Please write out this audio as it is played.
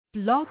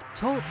Blog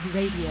Talk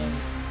Radio.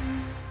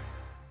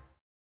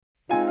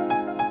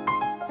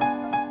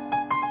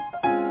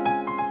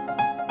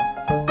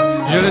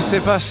 Je ne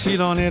sais pas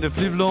s'il en est de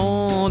plus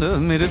blonde,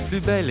 mais de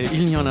plus belle,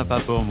 il n'y en a pas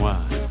pour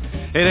moi.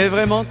 Elle est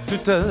vraiment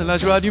toute la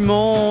joie du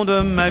monde,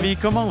 ma vie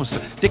commence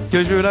dès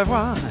que je la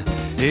vois.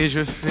 Et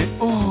je fais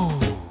oh,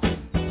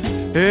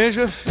 et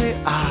je fais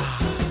ah,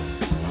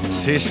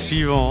 c'est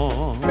si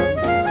bon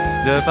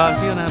de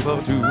partir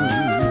n'importe où,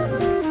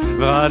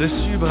 bras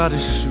dessus, bras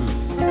dessous,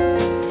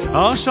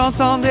 en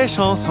chantant des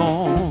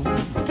chansons.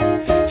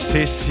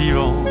 C'est si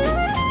bon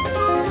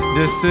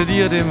de se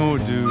dire des mots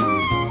doux,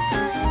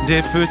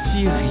 des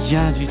petits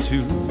rien du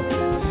tout,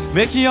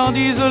 mais qui en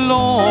disent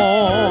long,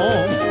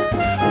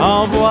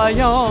 en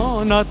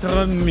voyant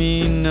notre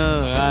mine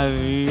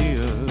ravie.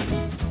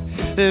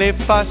 Les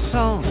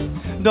passants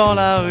dans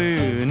la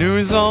rue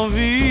nous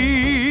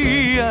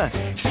envient,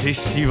 c'est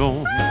si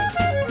bon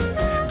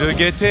de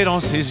guetter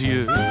dans ses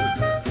yeux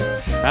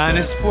un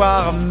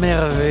espoir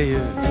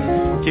merveilleux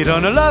qui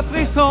donne le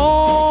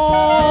frisson.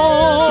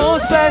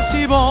 C'est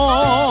si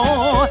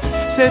bon,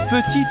 ces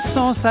petites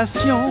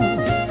sensations,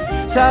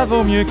 ça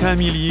vaut mieux qu'un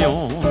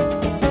million,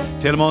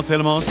 tellement,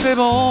 tellement c'est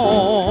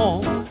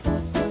bon.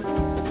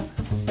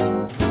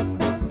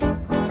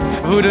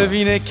 Vous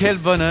devinez quel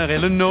bonheur est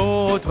le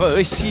nôtre,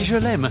 et si je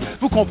l'aime,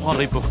 vous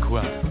comprendrez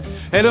pourquoi.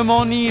 Elle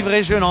m'enivre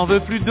et je n'en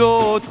veux plus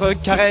d'autre,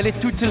 car elle est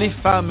toutes les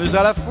femmes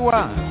à la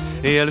fois.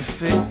 Et elle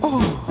fait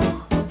oh,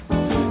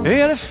 et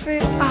elle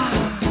fait ah,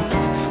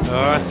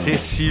 oh, c'est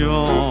si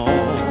bon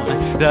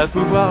de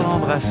pouvoir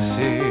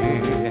l'embrasser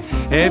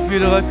et puis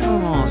de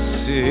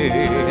recommencer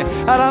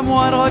à la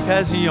moindre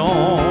occasion.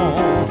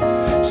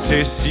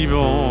 C'est si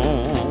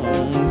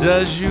bon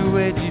de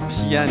jouer du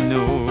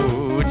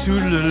piano tout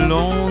le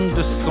long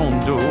de son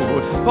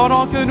dos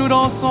pendant que nous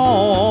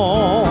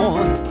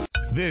dansons.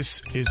 This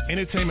is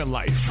Entertainment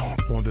Life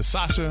on the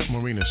Sasha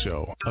Marina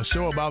Show, a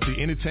show about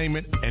the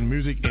entertainment and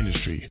music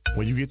industry,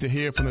 where you get to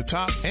hear from the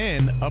top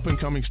and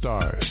up-and-coming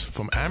stars,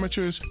 from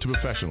amateurs to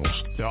professionals.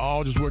 They're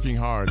all just working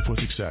hard for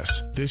success.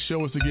 This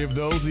show is to give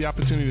those the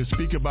opportunity to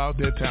speak about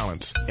their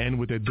talents and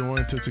what they're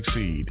doing to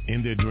succeed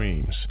in their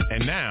dreams.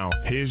 And now,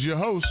 here's your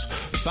host,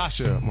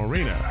 Sasha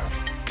Marina.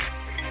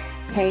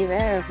 Hey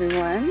there,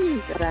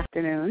 everyone. Good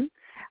afternoon.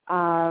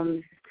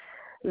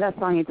 That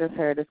song you just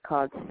heard is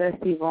called C'est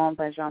si bon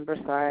by Jean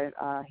Broussard.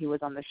 He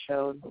was on the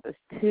show this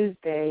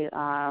Tuesday.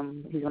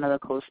 He's one of the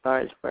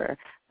co-stars for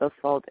The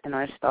Fault in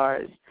Our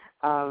Stars.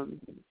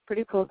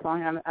 Pretty cool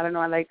song. I don't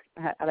know. I like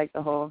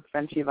the whole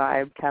Frenchy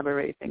vibe,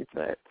 cabaret thing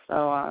to it.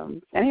 So,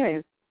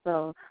 anyways,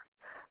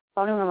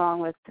 following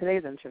along with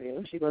today's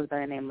interview, she goes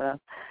by the name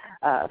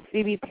of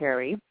Phoebe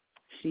Perry.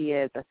 She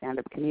is a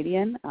stand-up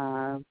comedian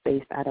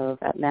based out of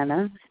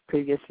Atlanta.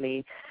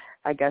 Previously,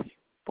 I guess,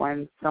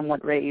 born,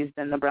 somewhat raised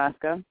in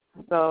Nebraska.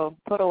 So,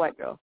 total white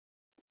girl,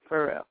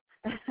 for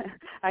real.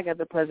 I got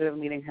the pleasure of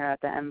meeting her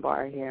at the M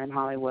Bar here in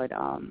Hollywood,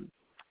 I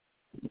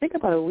think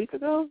about a week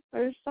ago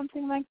or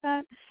something like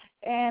that.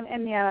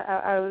 And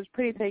yeah, I was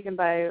pretty taken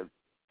by,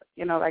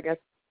 I guess,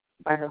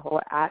 by her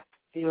whole act,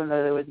 even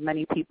though there was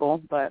many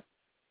people, but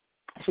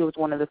she was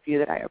one of the few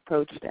that I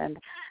approached. And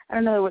I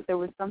don't know, there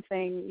was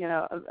something,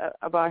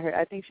 about her.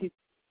 I think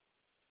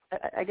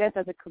I guess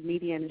as a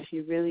comedian,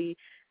 she really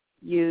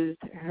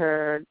used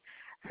her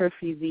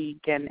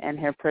physique and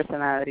her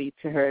personality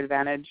to her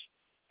advantage,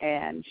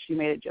 and she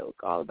made a joke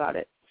all about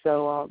it.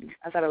 So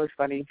I thought it was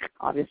funny,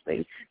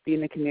 obviously,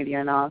 being a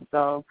comedian and all.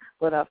 So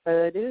without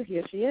further ado,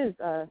 here she is.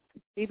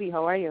 Phoebe,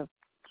 how are you?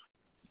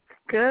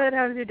 Good.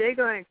 How's your day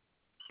going?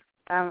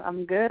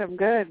 I'm good.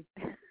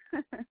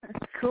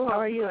 Cool. How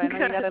are you? I know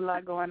you got a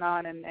lot going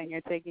on, and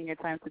you're taking your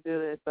time to do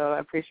this, so I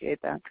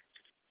appreciate that.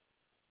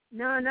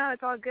 No,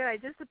 it's all good. I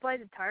just applied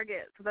to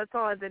Target, so that's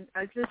all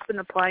I've just been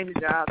applying to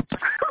jobs.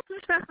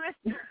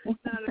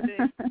 Not a big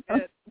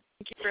good.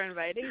 Thank you for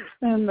inviting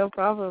me. No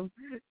problem.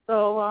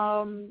 So,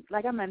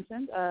 like I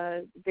mentioned,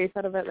 based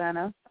out of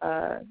Atlanta,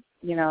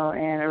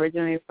 and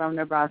originally from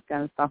Nebraska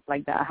and stuff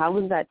like that. How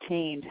was that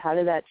change? How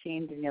did that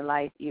change in your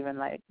life? Even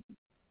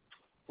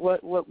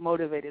what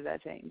motivated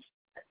that change?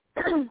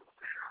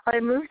 I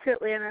moved to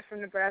Atlanta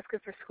from Nebraska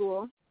for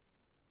school.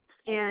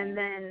 And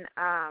then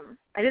I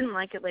didn't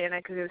like Atlanta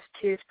because it was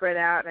too spread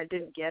out, and I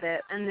didn't get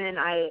it. And then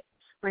I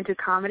went to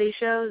comedy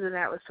shows, and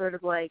that was sort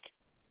of like,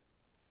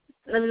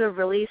 it was a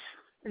release,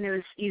 and it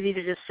was easy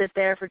to just sit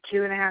there for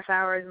 2.5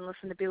 hours and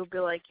listen to people be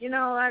like,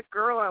 that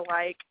girl I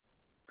like,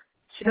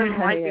 she doesn't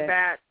like me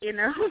back,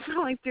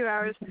 for like 2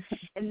 hours.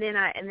 And then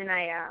I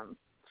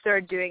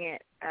started doing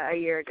it a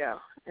year ago.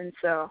 And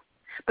so,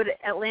 but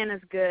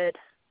Atlanta's good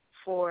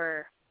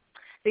for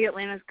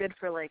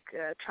like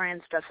trying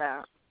stuff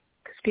out.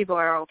 Because people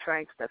are all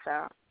trying stuff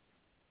out.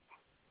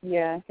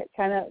 Yeah,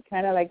 kind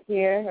of like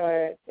here,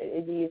 or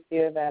do you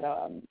feel that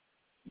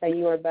that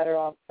you were better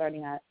off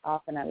starting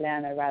off in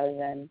Atlanta rather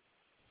than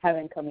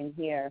having coming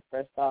here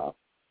first off?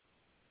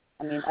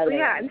 I mean,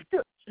 I'm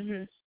still.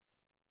 Mm-hmm.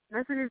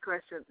 That's a good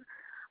question.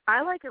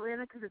 I like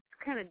Atlanta because it's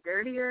kind of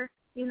dirtier,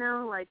 you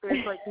know, like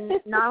there's like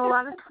not a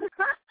lot of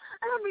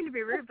I don't mean to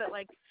be rude, but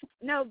like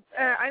no,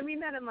 I mean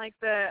that in like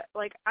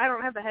I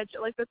don't have the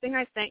headshot. Like the thing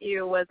I sent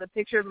you was a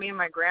picture of me and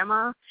my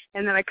grandma,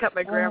 and then I cut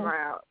my grandma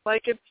out.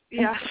 Like it's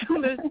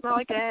so there's not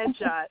like a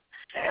headshot.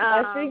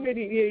 I figured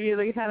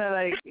you kind of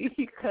like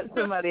you cut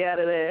somebody out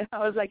of there. I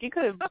was like, you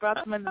could have brought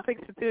them in the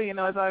picture too. You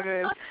know, it's all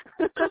good.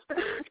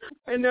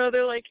 I know,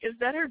 they're like, is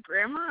that her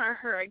grandma or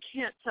her? I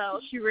can't tell.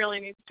 She really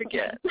needs to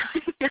get.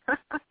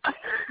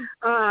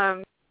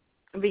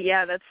 But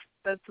yeah, that's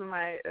what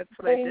I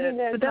did.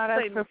 But not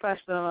as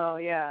professional,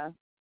 yeah.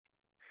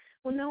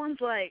 Well, no one's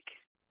like,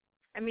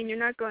 I mean, you're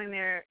not going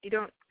there. You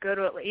don't go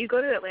to Atlanta. You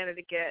go to Atlanta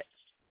to get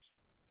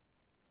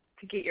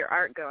your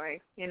art going.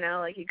 You know,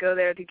 like you go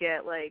there to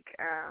get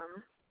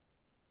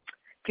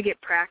to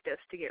get practice,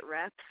 to get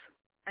reps.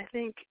 I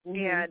think,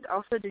 and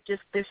also to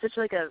just there's such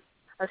like a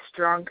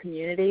strong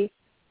community.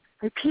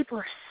 Like people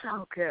are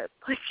so good,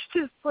 like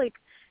just like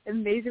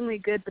amazingly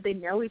good, but they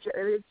know each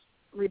other.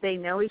 They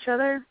know each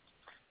other.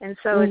 And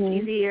so it's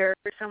easier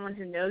for someone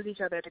who knows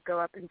each other to go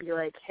up and be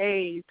like,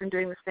 hey, you've been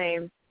doing the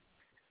same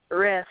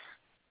riff,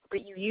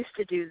 but you used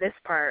to do this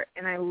part,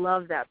 and I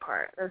love that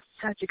part. That's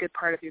such a good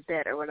part of your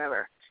bit or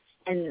whatever.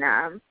 And,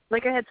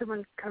 like I had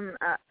someone come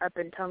up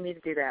and tell me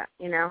to do that,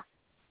 you know,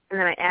 and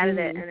then I added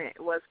it, and it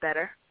was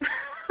better.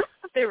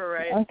 They were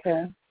right.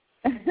 Okay.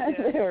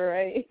 They were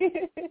right.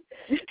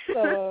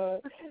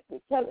 So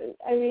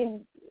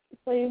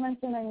you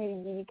mentioned,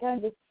 you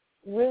kind of just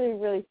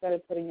really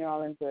started putting your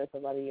all into this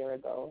about a year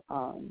ago.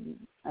 A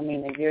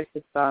year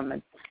to some,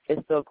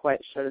 it's still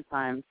quite short a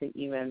time to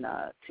even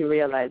to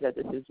realize that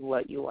this is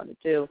what you want to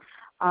do.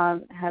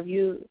 Have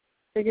you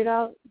figured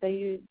out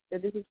that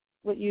this is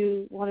what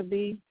you want to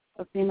be,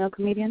 a female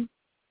comedian?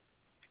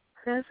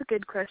 That's a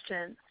good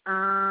question.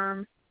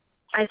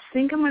 I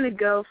think I'm going to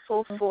go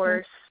full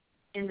force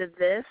into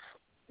this,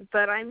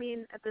 but I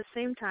mean, at the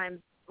same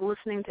time,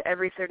 listening to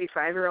every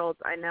 35-year-old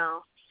I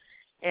know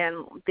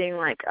and being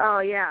like, oh,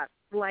 yeah,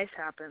 life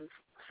happens.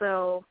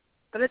 So,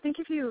 but I think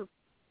if you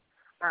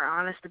are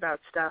honest about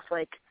stuff,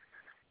 like,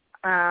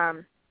 I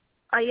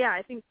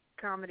think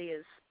comedy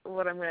is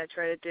what I'm going to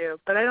try to do.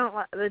 But I don't,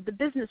 the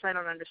business I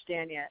don't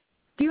understand yet.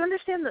 Do you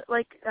understand that,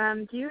 like,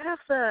 do you have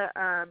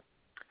the,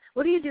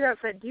 what do you do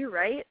outside? Do you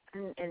write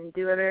and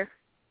do other,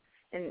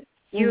 and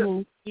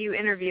you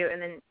interview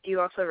and then do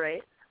you also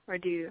write, or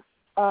do you?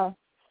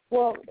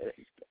 Well,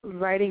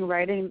 writing,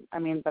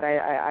 but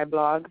I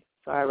blog.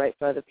 So I write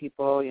for other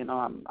people, you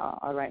know.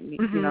 I write, you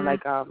know,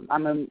 like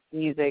I'm a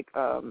music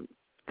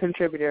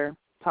contributor,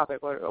 topic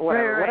or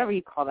whatever, whatever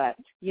you call that,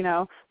 you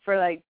know, for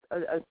like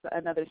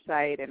another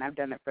site, and I've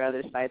done it for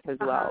other sites as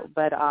well.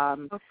 But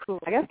cool.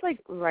 I guess like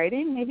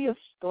writing, maybe a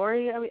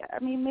story. I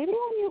mean, maybe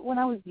when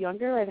I was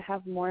younger, I'd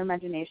have more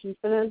imagination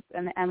for this.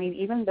 And I mean,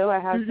 even though I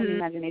have some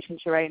imagination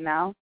to write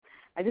now,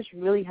 I just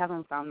really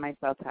haven't found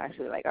myself to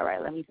actually like, all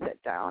right, let me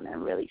sit down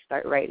and really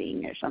start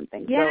writing or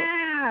something.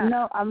 Yeah. So,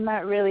 no, I'm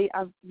not really,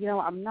 I'm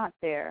not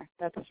there.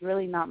 That's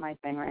really not my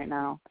thing right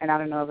now. And I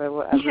don't know if it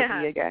will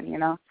ever be again, you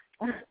know?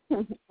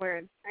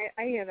 Word.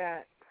 I hear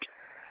that.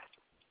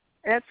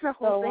 That's the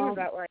whole thing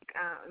about like,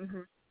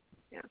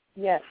 yeah.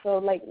 Yeah, so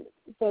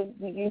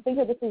you think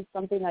that this is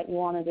something that you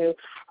want to do.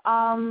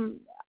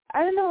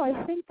 I don't know.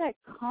 I think that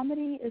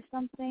comedy is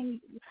something,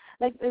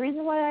 like the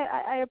reason why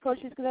I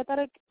approached this because I thought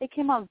it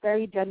came out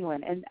very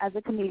genuine. And as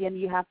a comedian,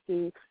 you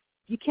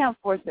can't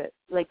force it.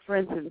 Like, for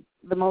instance,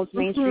 the most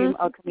mainstream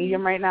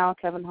comedian right now,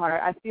 Kevin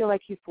Hart, I feel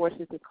like he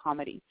forces his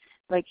comedy.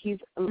 Like, he's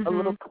a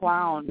little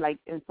clown, like,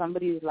 and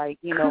somebody's like,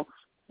 you know,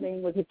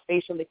 playing with his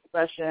facial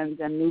expressions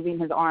and moving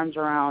his arms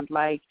around.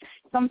 Like,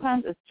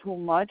 sometimes it's too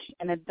much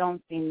and it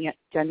don't seem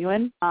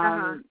genuine.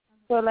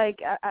 So,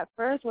 like, at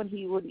first when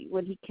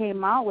he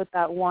came out with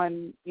that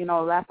one, you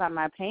know, Laugh at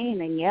My Pain,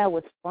 and it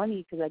was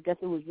funny because I guess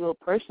it was real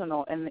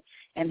personal, and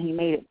he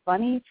made it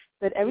funny.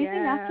 But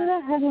everything after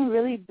that hasn't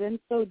really been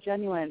so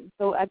genuine.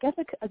 So I guess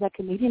as a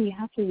comedian, you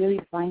have to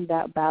really find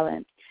that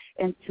balance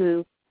and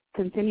to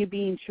continue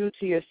being true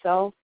to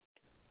yourself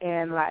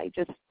and, like,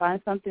 just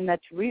find something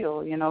that's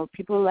real. You know,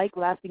 people like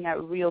laughing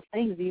at real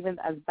things, even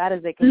as bad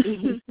as they can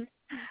be.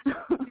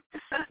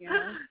 You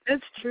know?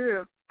 It's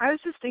true. I was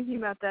just thinking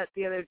about that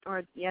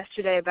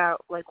yesterday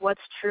about, like,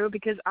 what's true,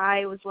 because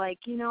I was like,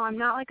 you know, I'm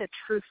not, like, a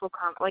truthful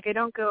comic. Like, I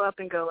don't go up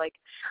and go, like,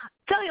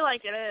 tell you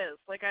like it is.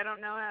 Like, I don't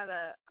know how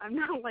to, I'm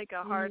not, like,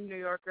 a hard New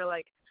Yorker,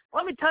 like,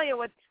 let me tell you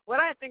what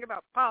I think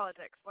about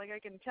politics. Like, I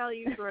can tell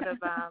you sort of,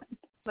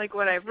 like,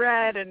 what I've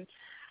read, and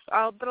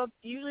I'll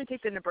usually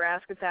take the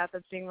Nebraska path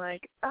of being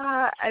like,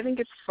 I think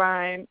it's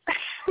fine,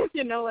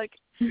 you know, like,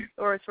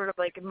 or sort of,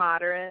 like,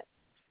 moderate.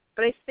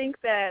 But I think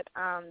that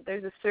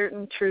there's a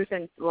certain truth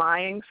in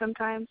lying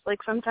sometimes. Like,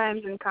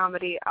 sometimes in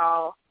comedy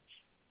I'll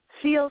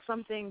feel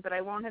something, but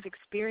I won't have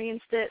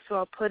experienced it, so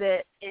I'll put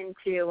it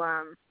into,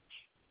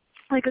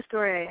 like, a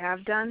story I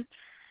have done.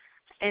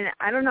 And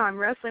I don't know, I'm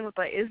wrestling with,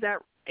 like, is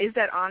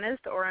that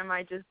honest, or am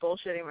I just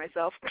bullshitting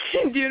myself?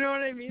 Do you know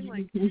what I mean?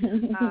 Like,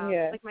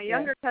 like my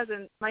younger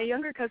cousin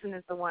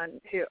is the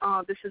one who,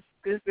 this is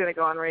going to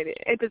go on radio.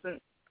 It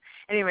doesn't.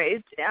 anyway,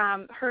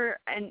 it's her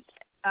and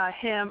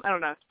him. I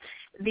don't know.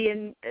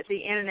 The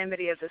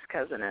anonymity of this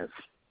cousin is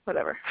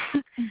whatever.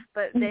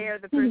 But they are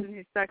the person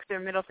who sucks their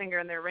middle finger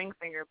and their ring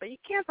finger. But you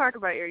can't talk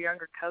about your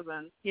younger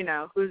cousin,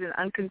 who's an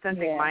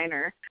unconsenting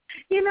minor.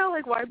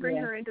 Like, why bring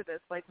her into this?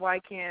 Like, why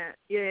can't?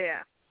 Yeah.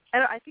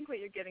 I think what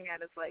you're getting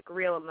at is like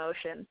real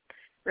emotion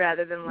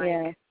rather than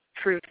like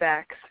true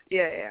facts.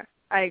 Yeah.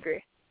 I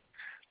agree.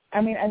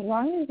 I mean, as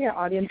long as your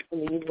audience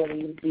believes whether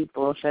you be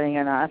bullshitting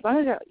or not, as long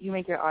as you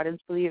make your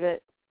audience believe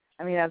it,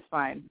 I mean, that's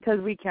fine, because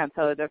we can't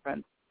tell the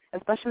difference.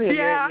 Especially if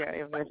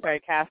you're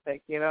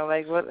sarcastic,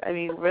 like what? I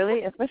mean,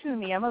 really, especially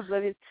me, I'm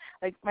oblivious.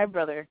 Like my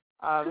brother,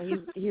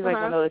 he's like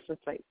one of those just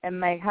like, and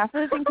like half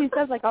of the things he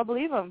says, like I'll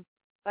believe him.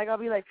 Like I'll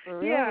be like, for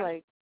real,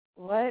 like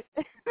what?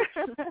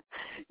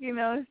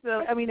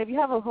 So I mean, if you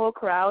have a whole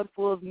crowd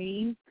full of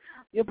memes,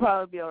 you'll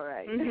probably be all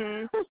right.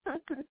 Mm-hmm.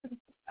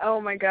 Oh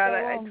my God,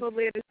 I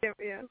totally understand.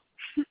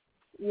 Yeah.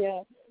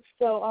 Yeah.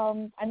 So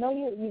I know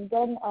you've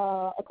done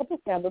a couple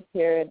of stand-ups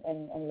here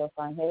in Los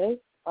Angeles.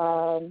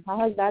 How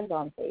has that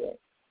gone for you?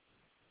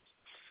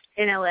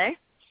 In LA?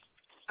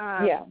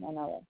 Yeah, in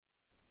LA.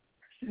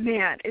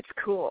 Man, it's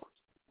cool.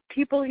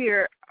 People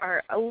here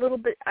are a little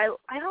bit, I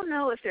don't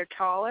know if they're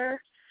taller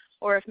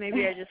or if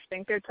maybe I just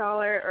think they're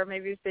taller or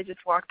maybe if they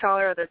just walk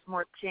taller or there's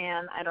more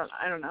tan. I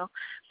don't know.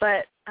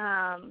 But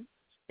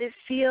it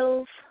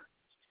feels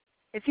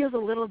a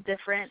little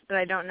different, but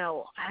I don't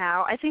know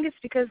how. I think it's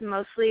because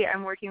mostly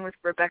I'm working with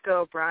Rebecca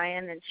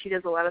O'Brien, and she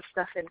does a lot of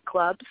stuff in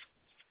clubs.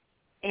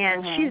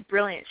 And she's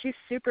brilliant. She's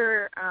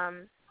super,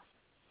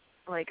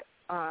 like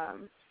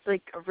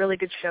a really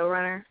good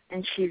showrunner,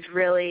 and she's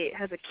really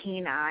has a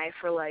keen eye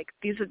for like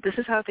this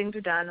is how things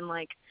are done, and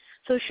like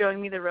so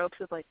showing me the ropes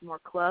of like more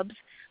clubs.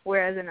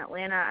 Whereas in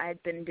Atlanta,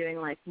 I'd been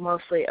doing like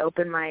mostly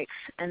open mics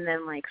and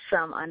then like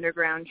some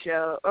underground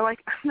show, or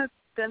like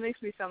that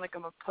makes me sound like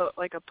I'm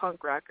like a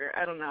punk rocker.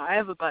 I don't know. I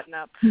have a button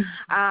up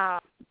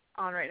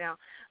on right now,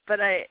 but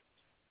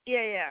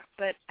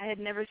but I had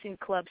never seen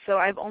clubs, so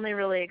I've only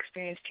really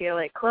experienced here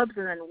like clubs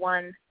and then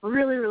one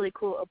really, really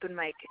cool open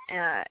mic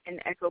in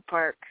Echo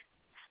Park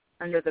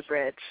under the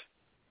bridge.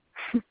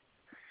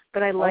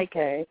 But I like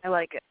it. I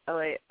like it. I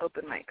like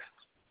open mics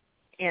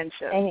and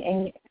shows.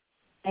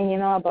 And you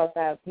know about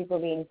that people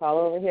being tall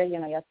over here.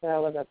 Yesterday I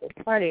was at this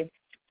party,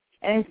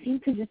 and it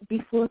seemed to just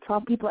be full of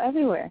tall people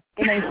everywhere.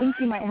 And I think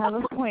you might have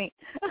a point.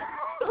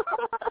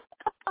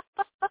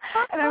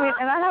 And I mean,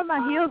 and I have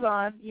my heels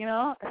on,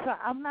 so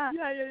I'm not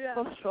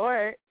so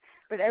short,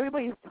 but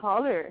everybody's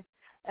taller,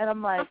 and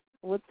I'm like,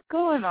 what's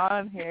going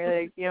on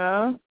here? Like,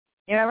 I'm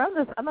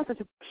not such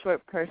a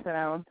short person,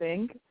 I don't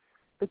think,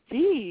 but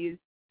geez.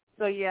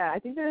 So yeah, I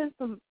think there's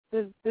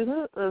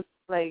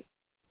like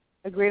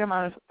a great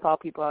amount of tall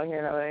people out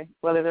here in LA.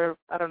 Whether they're,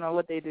 I don't know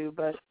what they do,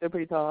 but they're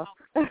pretty tall,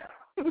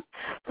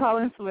 tall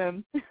and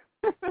slim,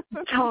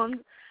 tall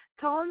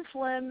and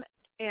slim.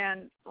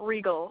 And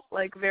regal,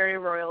 like very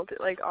royalty,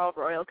 like all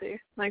royalty.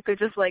 Like they're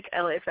just like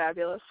LA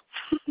fabulous.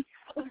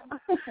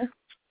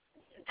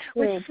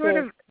 Which sort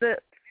of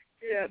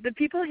the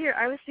people here,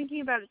 I was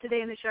thinking about it today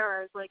in the shower.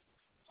 I was like,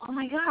 oh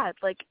my God,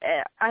 like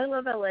I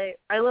love LA.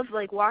 I love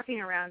like walking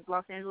around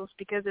Los Angeles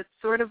because it's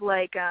sort of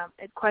like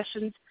it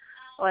questions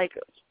like,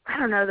 I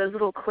don't know, those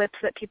little clips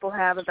that people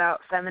have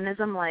about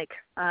feminism, like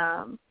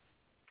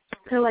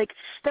they're like,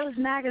 those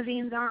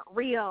magazines aren't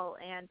real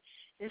and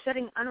they're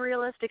setting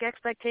unrealistic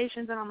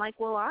expectations, and I'm like,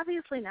 well,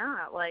 obviously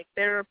not. Like,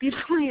 there are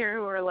people here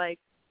who are like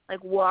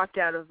walked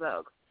out of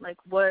Vogue. Like,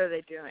 what are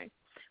they doing?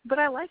 But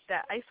I like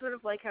that. I sort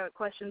of like how it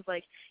questions,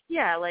 like,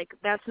 yeah, like,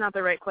 that's not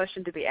the right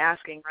question to be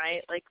asking,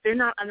 right? Like, they're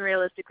not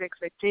unrealistic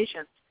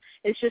expectations.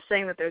 It's just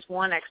saying that there's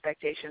one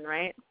expectation,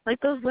 right? Like,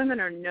 those women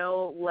are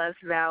no less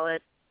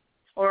valid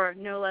or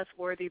no less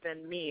worthy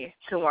than me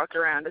to walk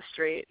around a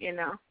street,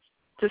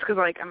 Just because,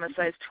 like, I'm a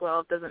size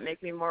 12 doesn't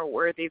make me more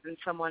worthy than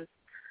someone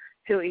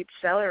who eats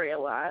celery a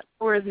lot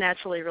or is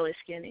naturally really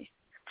skinny.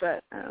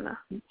 But I don't know.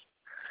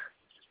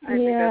 I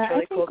think that's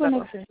really cool about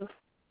Los Angeles.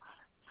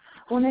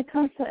 When it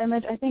comes to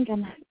image, I think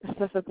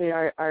specifically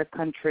our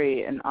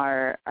country and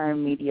our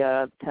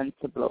media tends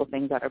to blow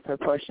things out of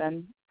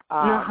proportion.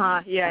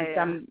 And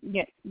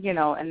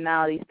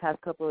now these past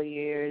couple of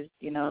years,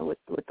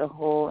 with the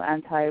whole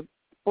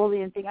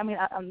anti-bullying thing. I mean,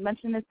 I'm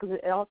mentioning this because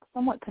it all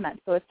somewhat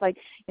connects. So it's like,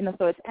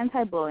 so it's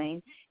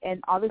anti-bullying,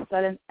 and all of a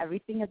sudden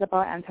everything is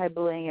about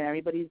anti-bullying, and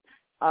everybody's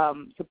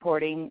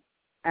supporting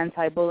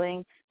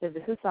anti-bullying. So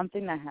this is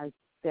something that has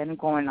been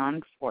going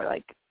on for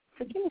like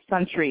freaking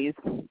centuries,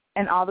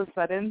 and all of a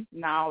sudden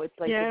now it's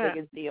like the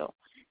biggest deal.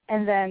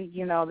 And then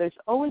there's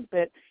always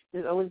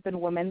been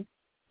women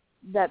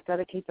that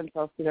dedicate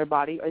themselves to their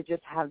body or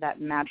just have that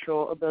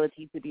natural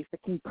ability to be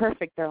freaking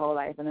perfect their whole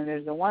life. And then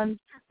there's the ones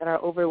that are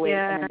overweight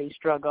and then they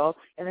struggle.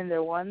 And then there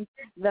are ones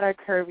that are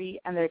curvy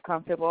and they're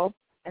comfortable.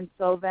 And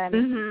so then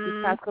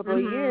these past couple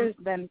of years,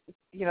 then,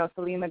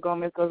 Selena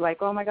Gomez goes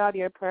like, oh, my God,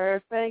 you're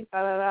perfect,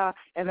 da, da, da.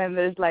 And then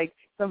there's like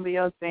somebody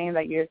else saying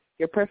that you're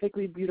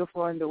perfectly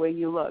beautiful in the way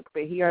you look,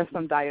 but here are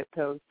some diet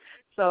pills.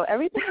 So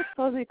everything is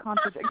totally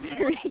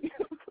contradictory.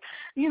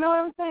 You know what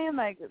I'm saying?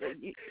 Like,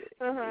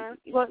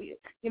 well,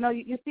 you know,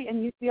 you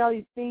see all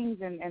these things,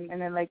 and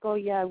then like, oh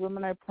yeah,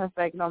 women are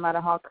perfect no matter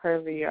how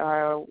curvy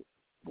or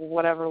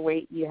whatever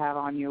weight you have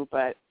on you,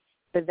 but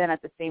then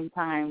at the same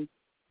time,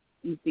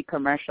 you see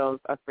commercials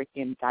of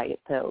freaking diet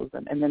pills,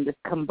 and then this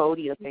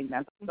Cambodia thing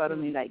that's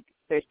suddenly like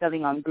they're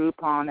selling on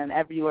Groupon and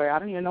everywhere. I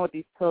don't even know what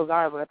these pills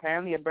are, but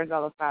apparently it burns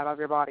all the fat off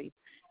your body.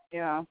 You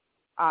know,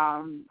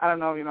 I don't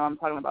know if you know what I'm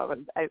talking about, but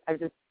I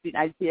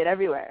see it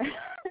everywhere.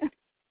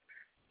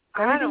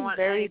 I don't want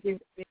everything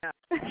it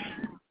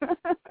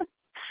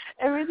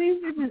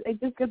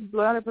just gets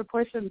blown out of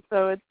proportion.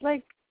 So it's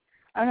like,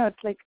 I don't know,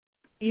 it's like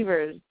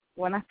fevers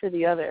one after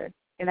the other.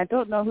 And I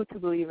don't know who to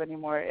believe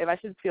anymore, if I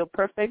should feel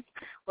perfect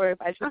or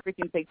if I should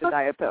freaking take the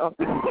diet pill.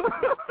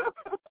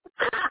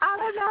 I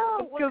don't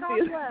know. What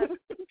complex?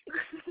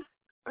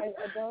 I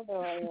don't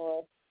know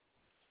anymore.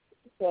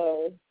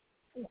 So,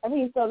 I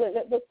mean, so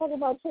let's talk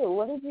about you.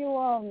 What did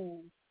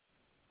you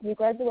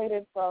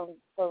graduated from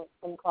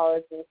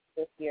college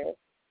this year.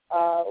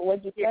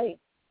 What did you study?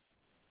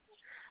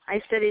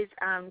 I studied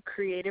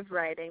creative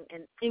writing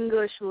and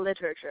English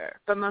literature,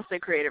 but mostly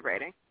creative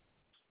writing.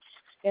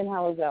 And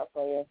how was that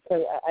for you?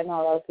 Because I know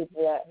a lot of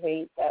people that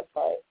hate that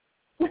part.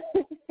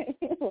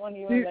 When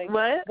you were like,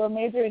 what? Go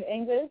major in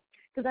English?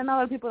 Because I know a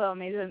lot of people that will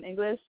major in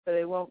English, but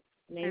they won't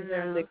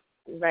major in the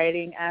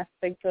writing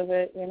aspect of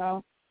it, you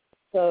know?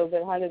 So,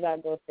 but how did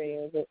that go for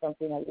you? Is it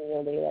something that you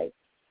really, like,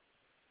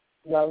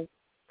 love?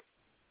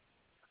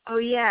 Oh,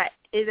 yeah.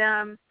 It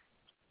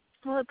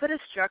put a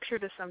structure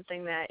to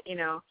something that, you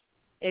know,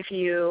 if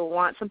you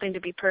want something to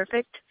be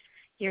perfect,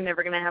 you're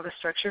never going to have a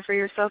structure for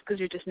yourself because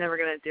you're just never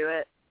going to do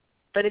it.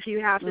 But if you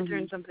have to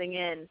turn something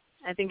in,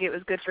 I think it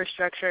was good for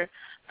structure.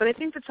 But I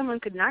think that someone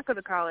could not go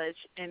to college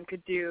and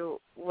could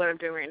do what I'm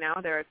doing right now.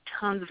 There are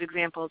tons of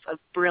examples of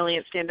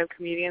brilliant stand-up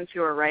comedians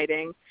who are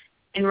writing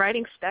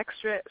spec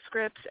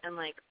scripts and,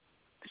 like,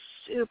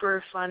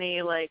 super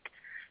funny, like,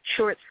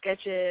 short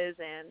sketches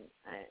and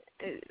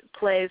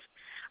plays.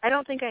 I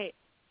think I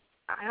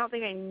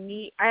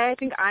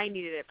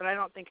needed it, but I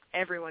don't think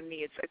everyone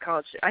needs a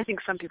college. I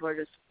think some people are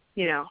just,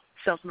 you know,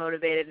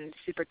 self-motivated and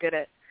super good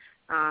at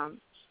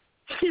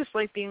just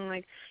like being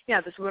like,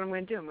 yeah, this is what I'm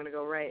going to do. I'm going to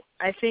go write.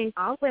 I think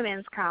all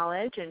women's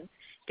college in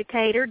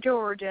Decatur,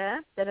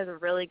 Georgia, that has a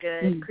really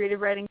good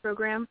creative writing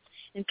program,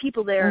 and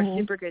people there are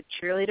super good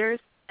cheerleaders,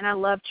 and I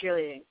love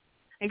cheerleading.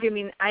 Like, I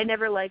mean, I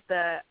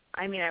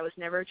was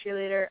never a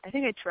cheerleader. I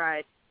think I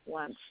tried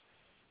once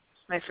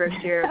my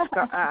first year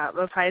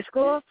of high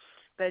school,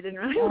 but it didn't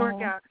really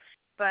work out.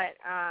 But,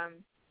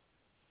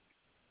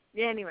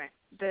 yeah, anyway,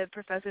 the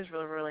professors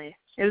were really,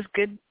 it was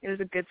good. It was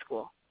a good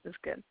school. It was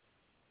good.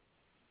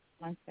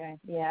 Okay.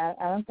 Yeah,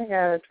 I don't think I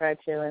ever tried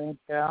cheerleading,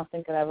 so I don't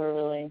think it ever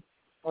really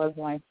was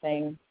my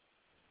thing.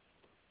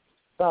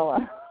 So,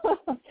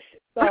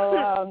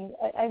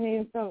 I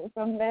mean,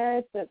 from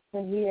there to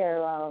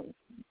here,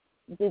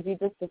 did you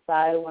just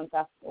decide once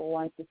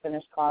you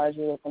finished college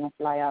you were going to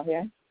fly out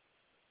here?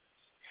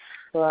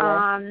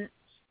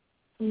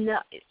 No,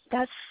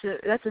 that's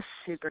a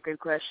super good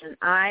question.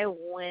 I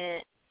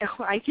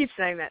keep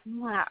saying that.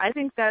 I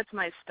think that's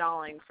my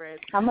stalling phrase.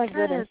 I'm a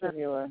good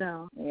interviewer.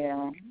 No.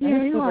 Yeah.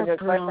 Yeah, you are a good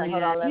question.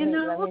 brilliant. Hold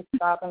on, let me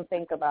stop and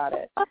think about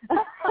it.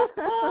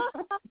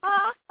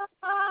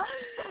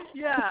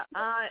 Yeah.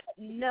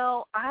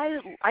 No,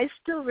 I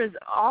still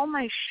all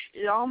my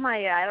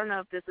I don't know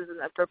if this is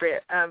an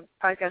appropriate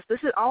podcast. This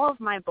is all of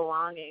my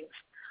belongings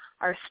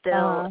are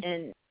still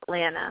in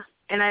Atlanta,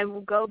 and I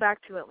will go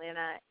back to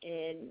Atlanta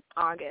in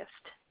August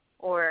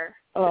or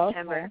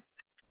September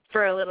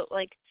for a little,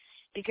 like,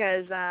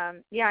 because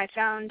I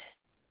found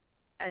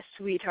a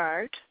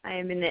sweetheart. I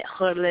am in a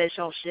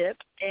relationship,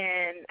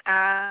 and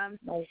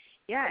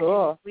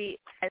cool. I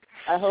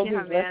hope he's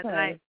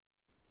listening.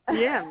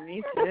 Yeah,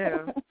 me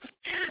too.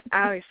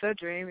 Oh, he's so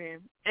dreamy.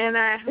 And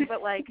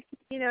but, like,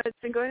 you know, it's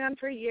been going on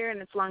for a year,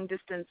 and it's long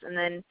distance, and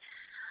then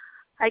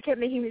I kept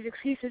making these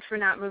excuses for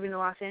not moving to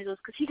Los Angeles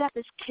because he got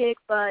this kick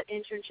butt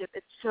internship.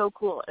 It's so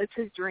cool. It's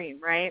his dream,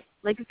 right?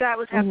 Like, if that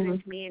was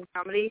happening to me in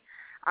comedy,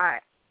 I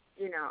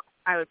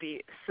would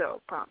be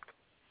so pumped.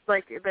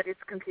 Like, but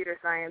it's computer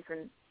science,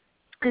 and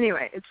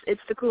anyway,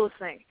 it's the coolest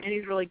thing, and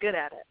he's really good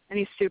at it, and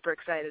he's super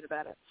excited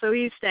about it. So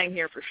he's staying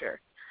here for sure.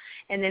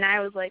 And then I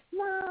was like,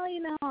 well,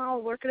 you know,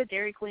 I'll work at a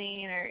Dairy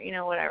Queen or, you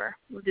know, whatever.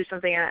 We'll do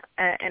something in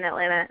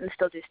Atlanta and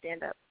still do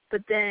stand-up.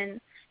 But then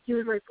he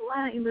was like, well, why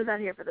don't you move out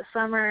here for the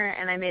summer?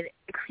 And I made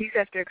excuse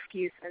after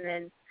excuse. And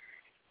then,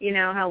 you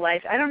know, how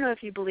life, I don't know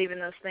if you believe in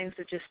those things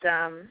that just,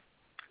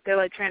 they're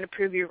like trying to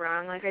prove you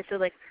wrong. Like I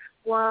said, like,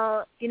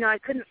 well, you know, I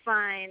couldn't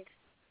find,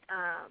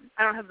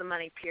 I don't have the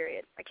money,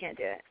 period. I can't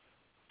do it.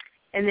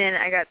 And then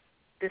I got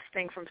this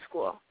thing from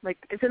school. Like,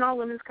 it's an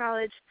all-women's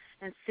college,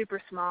 and it's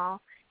super small.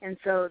 And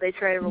so they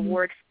try to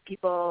reward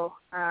people,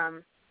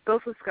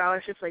 both with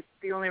scholarships. Like,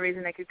 the only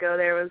reason I could go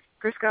there was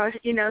for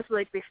scholarship, you know, so,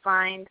 like, they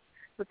find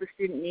what the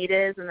student need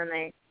is, and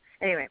then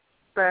anyway.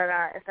 But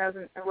if that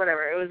wasn't, or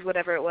whatever, it was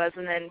whatever it was.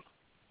 And then,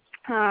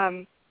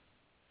 and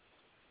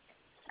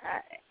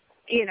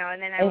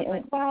then I was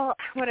like, well,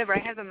 whatever, I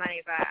have the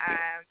money, but,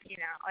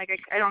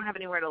 I don't have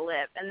anywhere to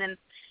live. And then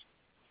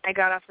I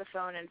got off the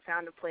phone and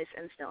found a place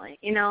instantly,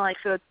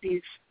 so it's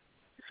these,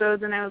 so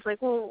then I was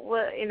like, well,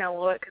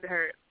 what could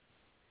hurt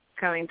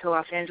coming to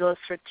Los Angeles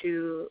for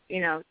 2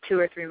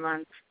 or 3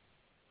 months?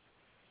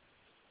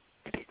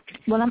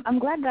 Well, I'm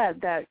glad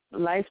that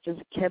life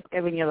just kept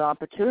giving you the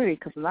opportunity,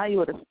 because now you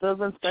would have still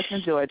been stuck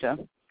in Georgia.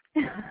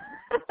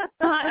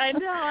 I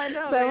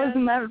know. That was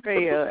meant for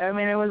you. I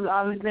mean, it was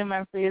obviously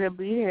meant for you to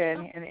be here,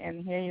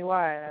 and here you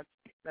are.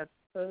 That's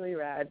totally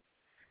rad.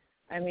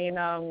 I mean,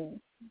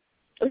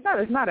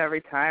 it's not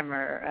every time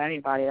or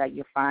anybody that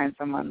you find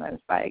someone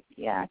that's like,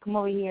 yeah, come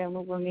over here and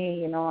move with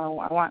me. I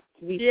want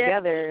to be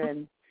together,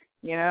 and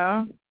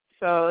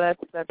so that's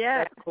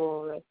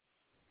cool.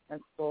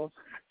 That's cool.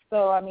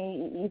 So I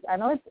mean, I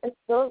know it's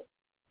still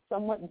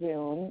somewhat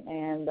June,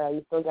 and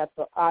you still got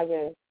till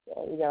August.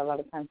 You got a lot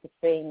of time to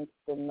think,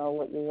 to know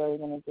what you're really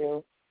going to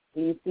do.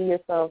 Do you see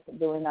yourself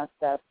doing that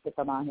step to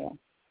come out here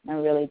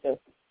and really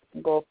just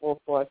go full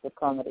force with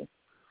comedy?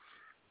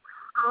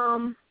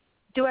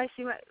 Do I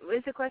see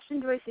is the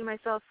question, do I see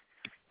myself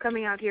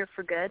coming out here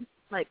for good?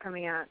 Like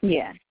coming out?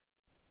 Yeah,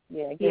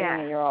 giving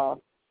it your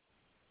all.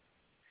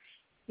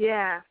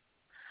 Yeah.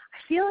 I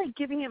feel like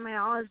giving it my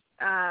all is,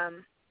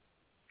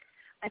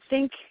 I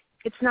think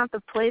it's not the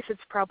place,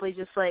 it's probably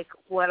just like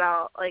what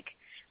I'll,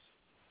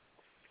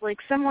 like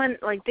someone,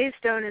 like Dave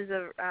Stone is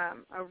a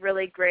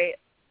really great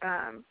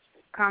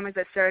comic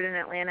that started in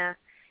Atlanta,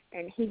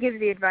 and he gives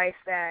the advice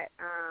that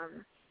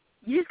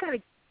you just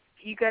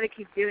gotta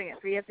keep doing it.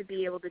 So you have to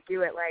be able to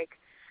do it,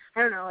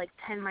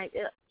 10 miles.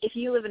 If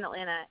you live in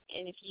Atlanta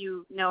and if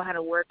you know how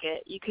to work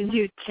it, you can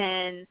do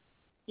 10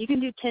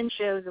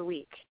 shows a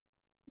week.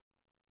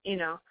 You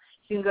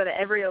can go to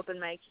every open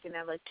mic. You can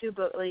have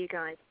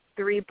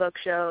 3 book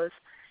shows.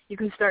 You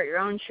can start your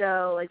own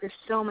show. There's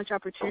so much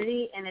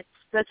opportunity, and it's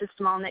such a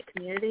small-knit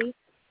community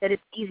that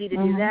it's easy to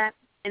do that,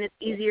 and it's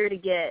easier to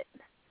get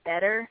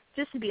better.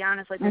 Just to be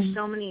honest, there's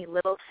so many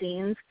little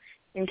scenes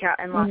in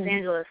Los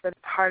Angeles that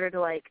it's harder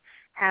to,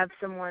 have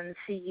someone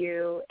see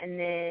you, and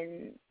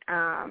then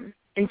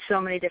in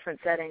so many different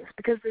settings,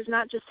 because there's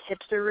not just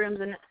hipster rooms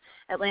in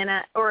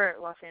Atlanta or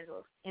Los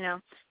Angeles.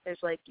 There's,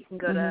 you can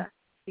go to,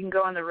 you can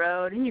go on the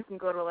road, and you can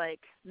go to,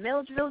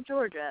 Milledgeville,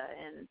 Georgia,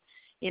 and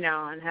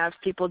and have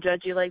people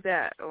judge you like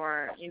that,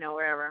 or,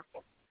 wherever.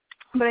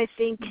 But I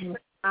think,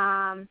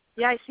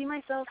 I see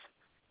myself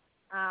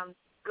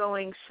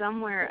going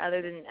somewhere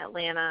other than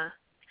Atlanta,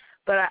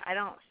 but I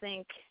don't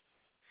think,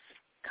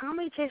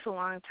 comedy takes a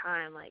long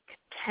time,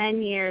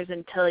 10 years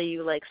until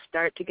you,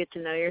 start to get to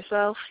know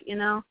yourself,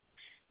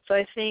 So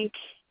I think,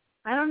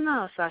 I don't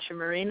know, Sasha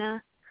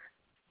Marina,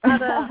 I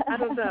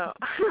don't know.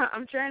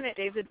 I'm trying to take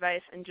Dave's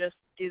advice and just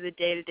do the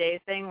day-to-day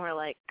thing where,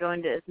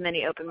 going to as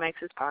many open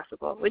mics as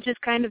possible, which is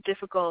kind of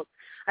difficult.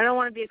 I don't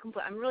want to be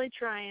I'm really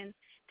trying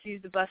to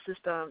use the bus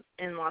system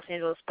in Los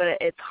Angeles, but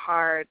it's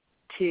hard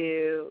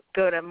to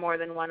go to more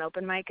than one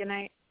open mic a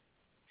night.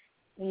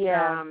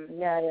 Yeah,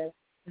 it is.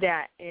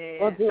 That is.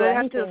 Well, do so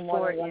anything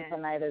more than one per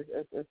night is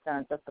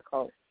kind of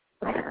difficult.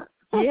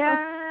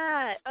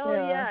 Yeah. Oh,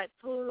 yeah,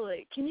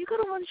 totally. Can you go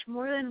to lunch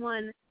more than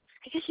one?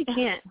 I guess you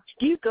can't.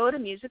 Do you go to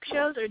music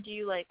shows, or do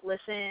you,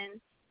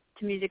 listen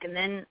to music and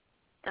then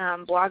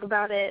blog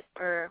about it,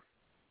 or?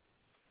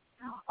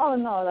 Oh,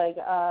 no,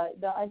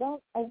 I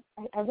don't,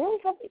 I really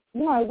have,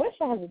 I wish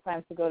I had the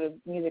time to go to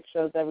music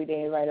shows every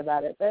day and write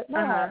about it, but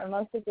no,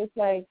 most of it's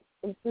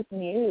it's just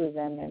news,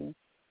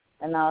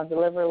 and I'll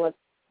deliver what's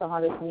the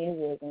hottest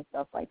music and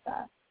stuff like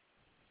that.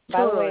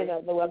 Totally. By the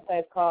way, the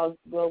website's called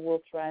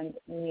Global Trend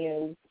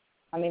News.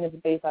 I mean, it's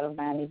based out of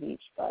Miami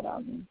Beach, but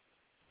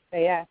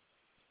yeah.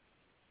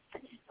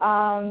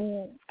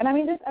 And I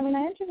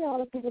interview a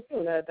lot of people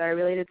too that are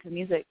related to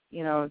music,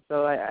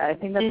 so I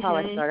think that's how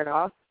I started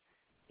off,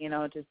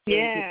 just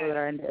doing people that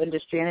are in the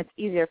industry, and it's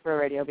easier for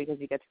radio because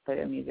you get to play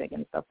their music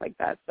and stuff like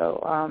that. So,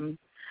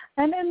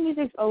 and then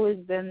music's always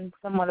been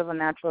somewhat of a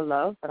natural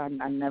love, but I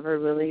never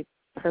really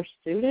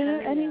pursued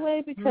it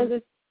anyway, because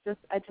it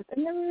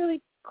never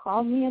really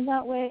called me in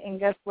that way. And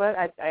guess what?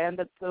 I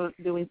ended up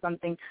doing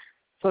something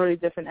totally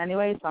different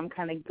anyway, so I'm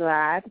kind of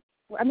glad.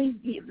 I mean,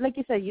 like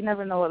you said, you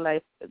never know what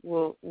life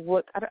will.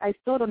 I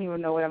still don't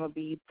even know what I'm gonna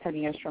be 10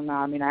 years from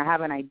now. I mean, I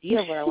have an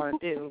idea of what I want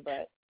to do,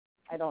 but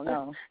I don't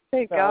know.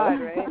 Thank God,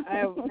 right?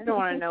 I don't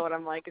want to know what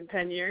I'm like in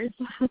 10 years.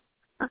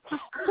 As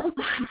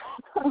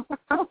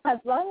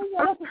long as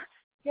I don't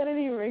get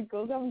any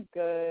wrinkles, I'm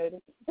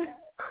good.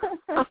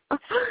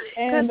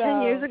 And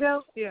 10 years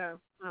ago? Yeah,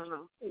 I don't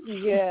know.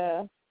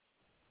 Yeah.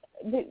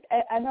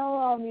 I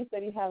know you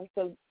said you have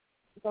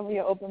some of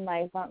your open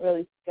mics not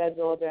really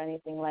scheduled or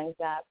anything like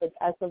that, but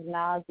as of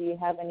now, do you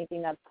have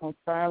anything that's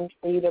confirmed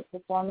for you to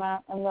perform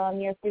at in the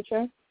near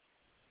future?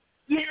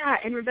 Yeah,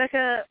 and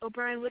Rebecca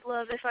O'Brien would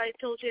love if I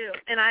told you,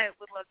 and I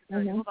would love to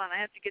tell you. Hold on, I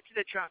have to get to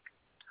the trunk.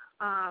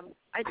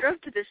 I drove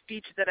to this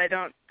beach that I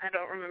don't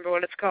remember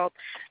what it's called,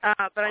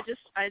 but I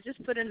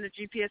just put in the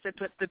GPS. I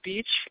put the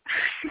beach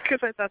because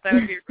I thought that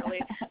would be a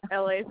really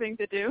LA thing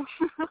to do.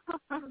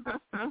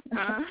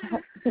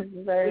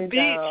 Very the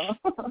beach.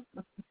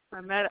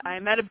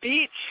 I'm at a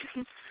beach.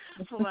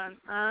 Hold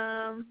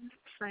on.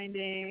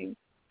 Finding.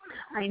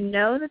 I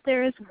know that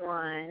there is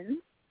one.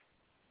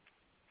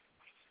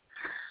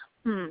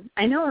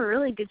 I know a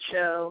really good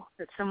show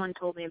that someone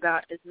told me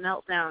about is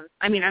Meltdown.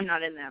 I mean, I'm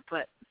not in that,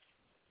 but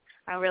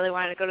I really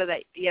wanted to go to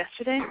that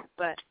yesterday,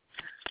 but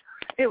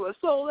it was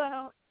sold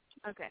out.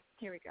 Okay,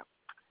 here we go.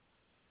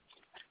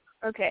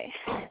 Okay,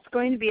 it's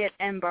going to be at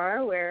M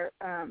Bar where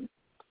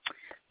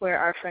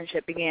our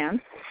friendship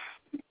began,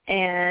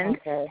 and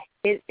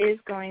it is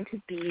going to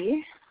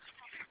be.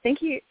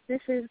 Thank you.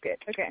 This is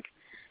good. Okay,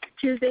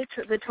 Tuesday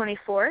the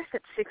 24th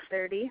at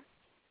 6:30,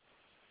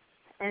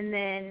 and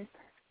then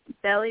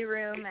Belly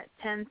Room at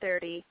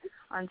 10:30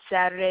 on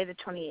Saturday the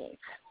 28th.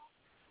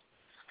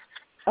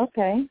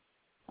 Okay.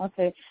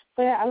 So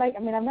yeah,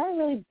 I've never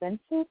really been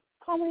to a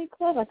comedy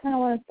club. I kind of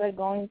want to start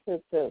going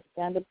to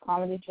stand-up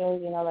comedy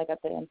shows, like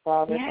at the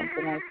Improv or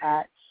something like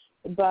that.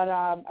 But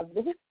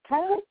this is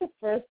kind of like the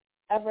first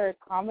ever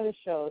comedy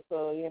show,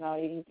 so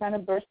you kind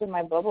of bursted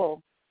my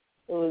bubble.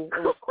 It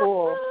was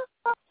cool.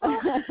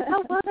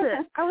 How was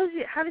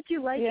it? How did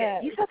you like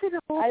it? You sat through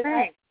the whole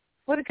thing.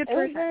 What a good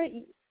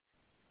person.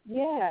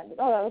 Yeah.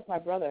 Oh, that was my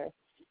brother.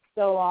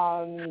 So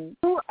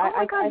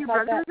my God, your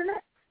brother was in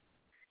it?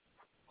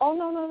 Oh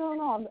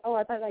no. Oh,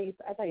 I thought you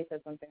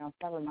said something else.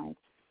 Never mind.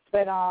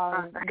 But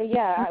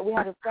yeah, we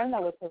had a friend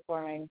that was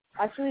performing.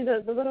 Actually,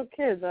 the little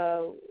kid,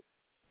 the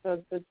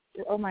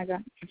oh my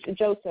God,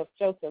 Joseph,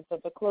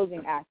 the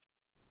closing act,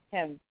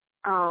 him.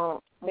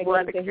 Oh, he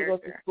goes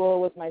to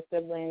school with my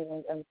siblings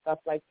and stuff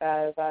like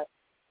that.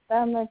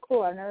 I'm like,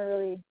 cool. I never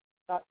really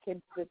thought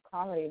kids did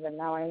comedy, but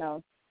now I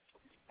know.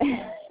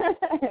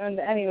 And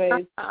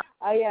anyways,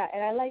 yeah,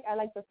 and I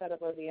like the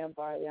setup of the M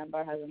Bar. The M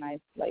Bar has a nice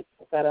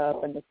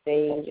setup and the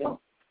stage and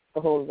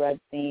the whole red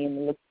theme.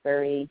 It looks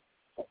very,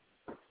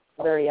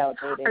 very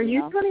outdated. Are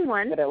you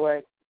 21? But it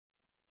works.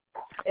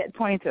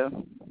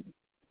 22.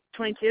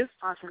 22?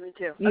 Awesome, me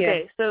too. Yeah.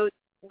 Okay, so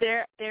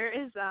there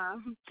is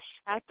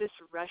at this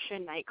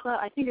Russian nightclub.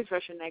 I think it's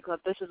Russian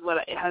nightclub. This is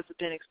what it has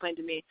been explained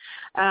to me.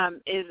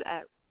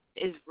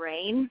 Is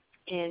Rain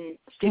in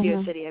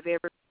Studio City? Have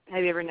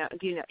you ever known?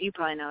 Do you know? You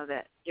probably know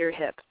that. You're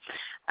hip.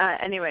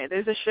 Anyway,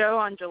 there's a show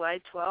on July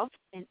 12th,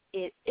 and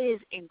it is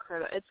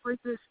incredible. It's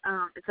like this.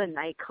 It's a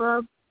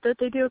nightclub that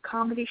they do a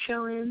comedy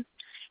show in,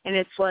 and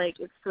it's like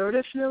it sort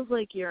of feels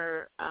like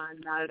you're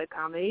not at a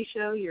comedy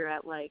show. You're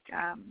at like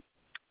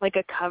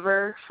a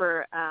cover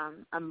for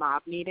a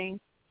mob meeting.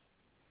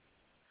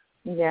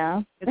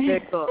 Yeah. It's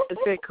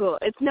very cool.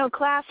 It's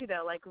classy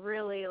though. Like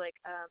really, like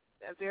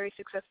a very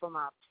successful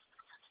mob.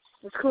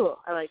 It's cool.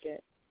 I like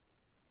it.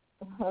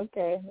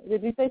 Okay.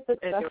 Did you say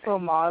successful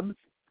mobs?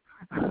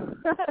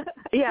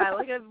 Yeah,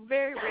 like a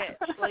very rich,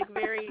 like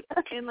very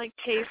and like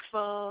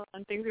tasteful,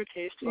 and things are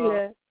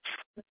tasteful.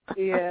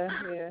 Yeah.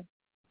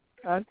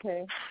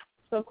 Okay.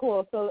 So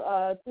cool.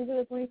 So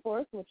Tuesday the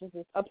 24th, which is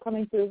this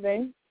upcoming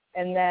Tuesday,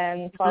 and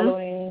then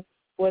following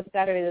was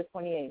Saturday the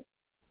 28th.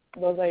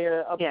 Those are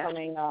your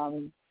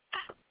upcoming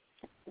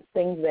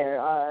things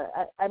there.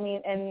 I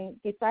mean, and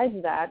besides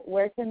that,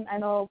 where can I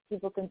know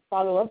people can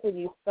follow up with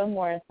you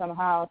somewhere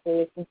somehow so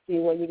they can see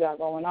what you got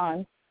going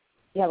on?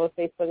 You have a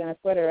Facebook and a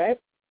Twitter, right?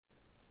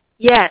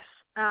 Yes.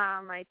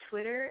 My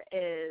Twitter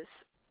is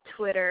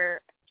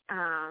Twitter,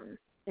 and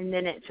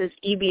then it says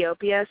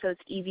Ebeopia, so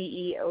it's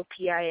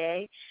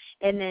EVEOPIA,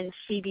 and then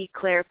Phoebe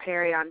Claire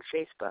Perry on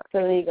Facebook.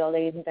 So there you go,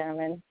 ladies and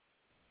gentlemen.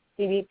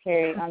 Phoebe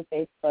Perry on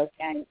Facebook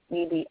and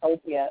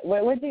Ebeopia.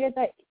 Where'd you get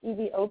that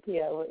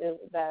Ebeopia?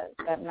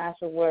 That mash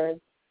of words?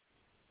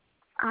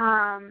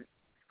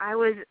 I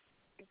was.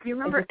 Do you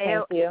remember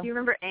AIM? Do you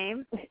remember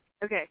AIM?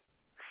 Okay.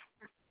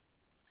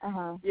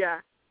 Yeah.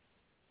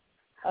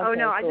 Okay, oh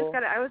no, cool. I just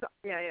got it. I was.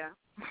 Yeah.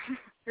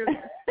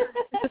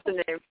 Just a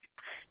name.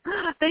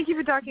 Thank you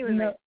for talking with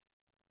me.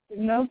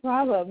 No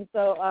problem.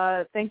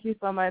 So thank you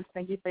so much.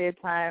 Thank you for your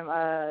time.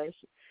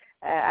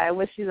 I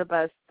wish you the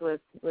best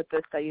with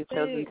this that you've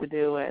chosen to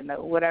do, and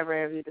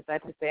whatever you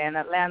decide to stay in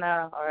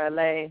Atlanta or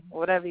LA,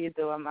 whatever you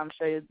do, I'm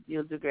sure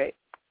you'll do great.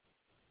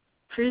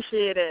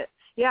 Appreciate it.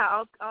 Yeah,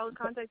 I'll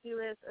contact you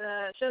with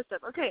show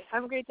stuff. Okay,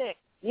 have a great day.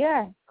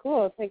 Yeah,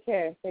 cool. Take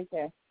care.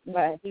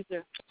 Bye. You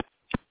too.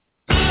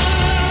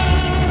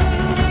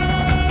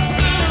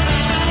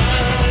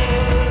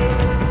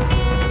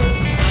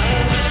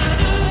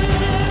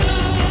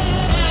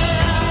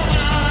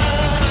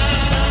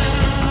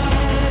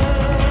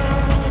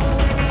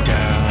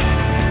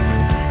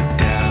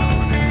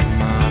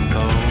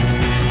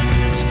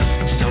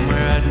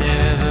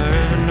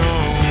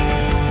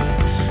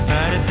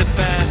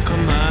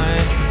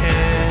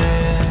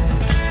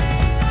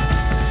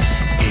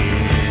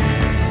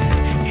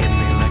 Hit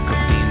me like a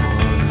beam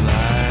of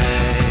light.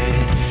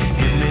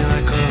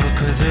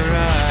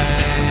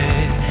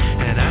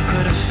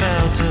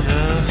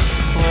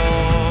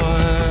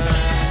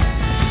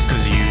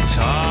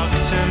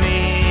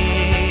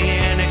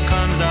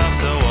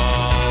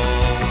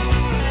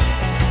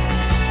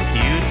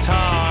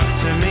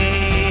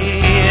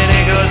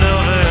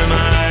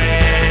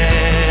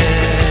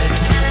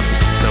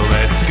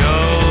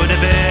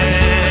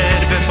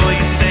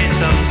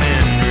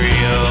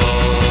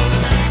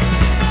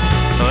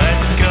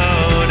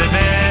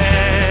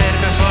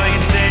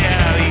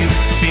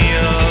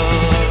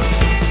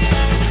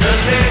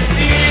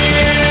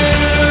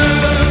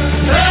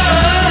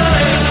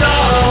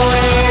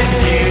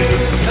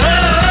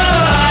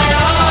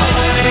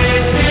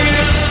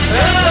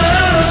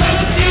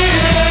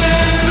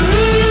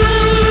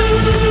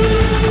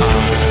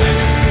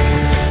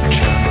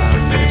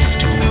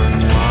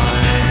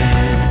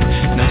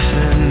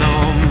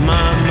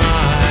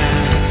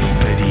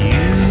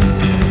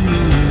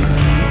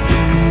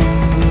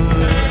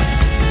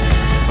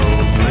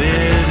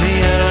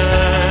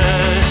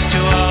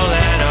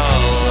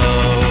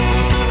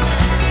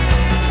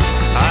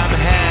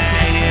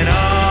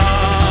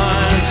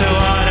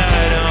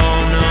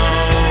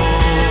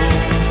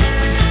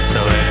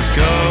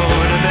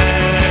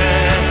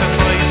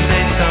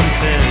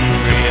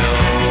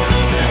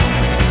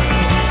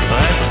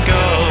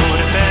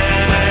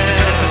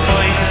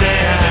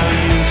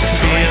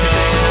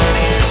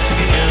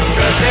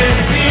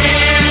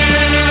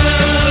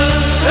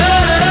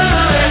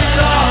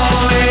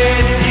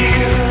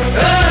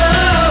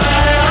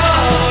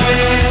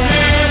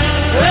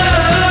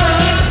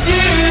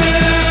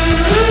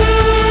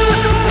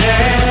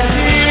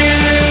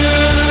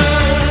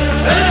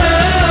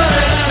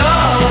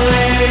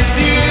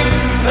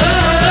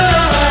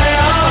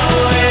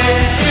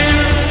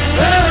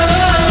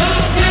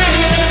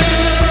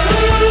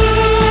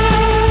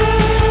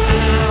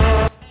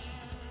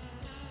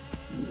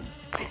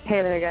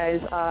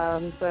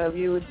 guys. So if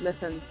you would you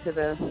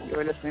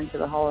were listening to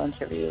the whole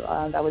interview.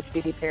 That was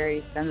Phoebe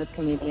Perry, stand-up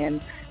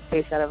comedian,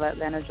 based out of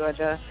Atlanta,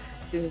 Georgia.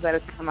 She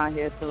decided to come out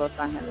here to Los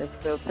Angeles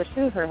to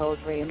pursue her whole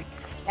dream.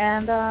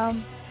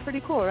 And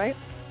pretty cool, right?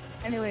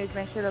 Anyways,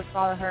 make sure to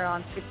follow her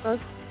on Facebook,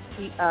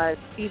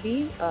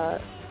 Phoebe,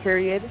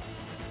 period,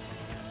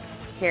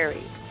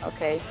 Perry.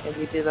 Okay, if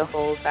you do the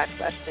whole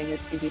backslash thing,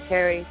 it's Phoebe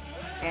Perry.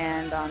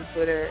 And on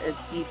Twitter, it's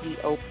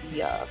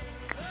EVOP.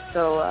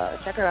 So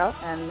check her out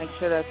and make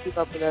sure to keep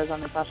up with us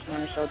on the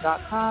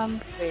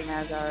SashaMarinaShow.com, same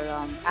as our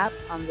app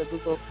on the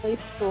Google Play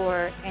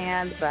Store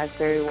and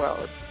BlackBerry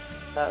World,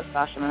 the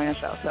Sasha Marina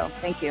Show. So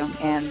thank you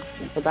and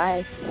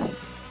goodbye.